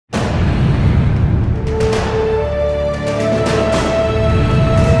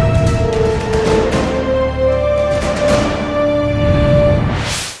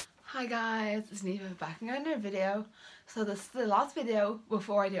back again in a video. So this is the last video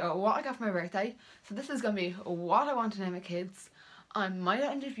before I do what I got for my birthday. So this is going to be what I want to name my kids. I might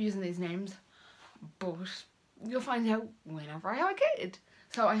not end up using these names, but you'll find out whenever I have a kid.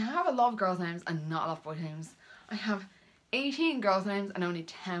 So I have a lot of girls' names and not a lot of boys' names. I have 18 girls' names and only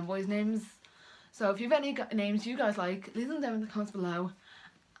 10 boys' names. So if you have any names you guys like, leave them down in the comments below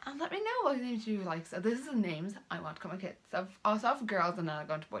and let me know what names you like. So this is the names I want to call my kids. So I'll start with girls and then I'll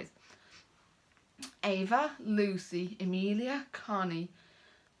go into boys. Ava, Lucy, Amelia, Connie.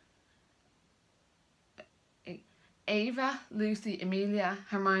 Ava, Lucy, Amelia,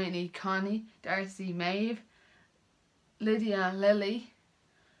 Hermione, Connie, Darcy, Maeve, Lydia, Lily.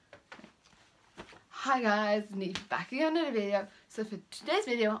 Hi guys, Neve back again in a video. So for today's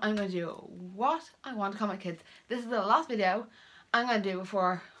video I'm going to do what I want to call my kids. This is the last video I'm going to do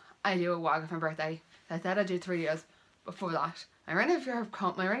before I do what I got for my birthday. So I said I'd do 3 years before that. My runners have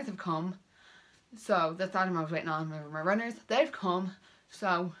come. So that's what I was waiting on. My runners, they've come.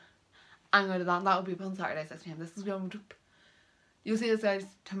 So I'm going to do that. That will be on Saturday 6 PM. This is going to, you'll see this guys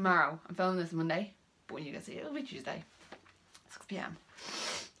tomorrow. I'm filming this Monday, but when you guys see it, it'll be Tuesday 6 PM.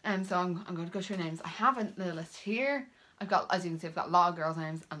 So I'm going to go through names. I have a little list here. I've got, as you can see, I've got a lot of girls'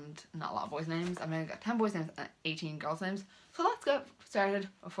 names and not a lot of boys' names. I've only got 10 boys' names and 18 girls' names. So let's get started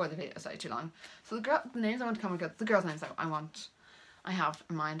before the video starts too long. So the names I want to come with, the girls' names that I have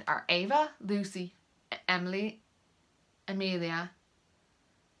in mind are Ava, Lucy, Emily, Amelia,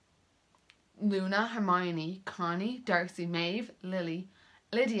 Luna, Hermione, Connie, Darcy, Maeve, Lily,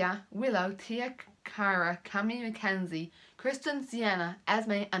 Lydia, Willow, Tia, Cara, Cammy, Mackenzie, Kristen, Sienna,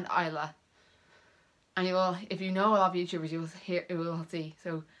 Esme and Isla. And you will, if you know a lot of YouTubers, you will see.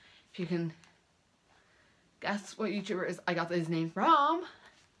 So if you can guess what YouTubers I got these names from,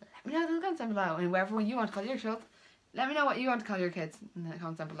 let me know in the comments down below. And whatever one you want to call your child, let me know what you want to call your kids in the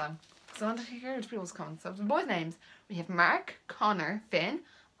comments down below. So I want to hear people's comments. So the boys' names, we have Mark, Connor, Finn,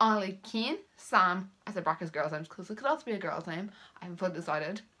 Ollie, Keen, Sam. I said brackets girls' names because it could also be a girl's name. I haven't fully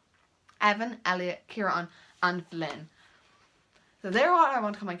decided. Evan, Elliot, Kieran and Flynn. So they're what I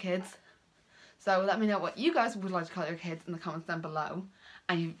want to call my kids. So let me know what you guys would like to call your kids in the comments down below.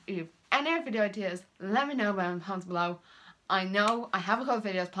 And if you have any other video ideas, let me know in the comments below. I know I have a couple of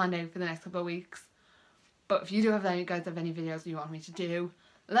videos planned out for the next couple of weeks. But if you do have any videos you want me to do,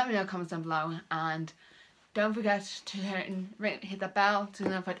 let me know in the comments down below. And don't forget to hit that bell to be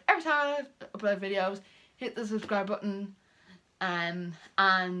notified every time I upload videos. Hit the subscribe button and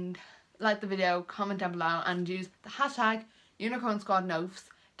like the video, comment down below and use the hashtag UnicornSquadNotes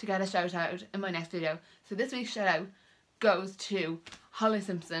to get a shout out in my next video. So this week's shout out goes to Holly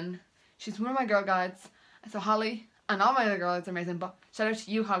Simpson. She's one of my girl guides. So Holly and all my other girls are amazing, but shout out to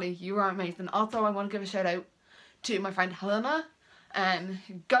you, Holly, you are amazing. Also I want to give a shout out to my friend Helena.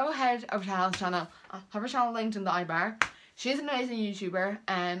 Go ahead over to Helena's channel. I'll have her channel linked in the iBar. She's an amazing YouTuber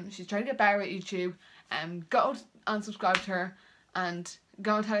and she's trying to get better at YouTube. Go and subscribe to her and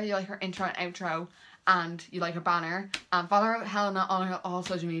go and tell her you like her intro and outro and you like her banner, and follow Helena on all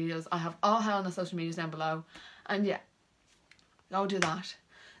social medias. I have all Helena's social medias down below, and yeah, go do that.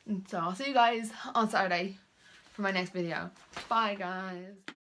 And so I'll see you guys on Saturday for my next video. Bye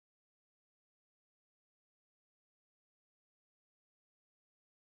guys.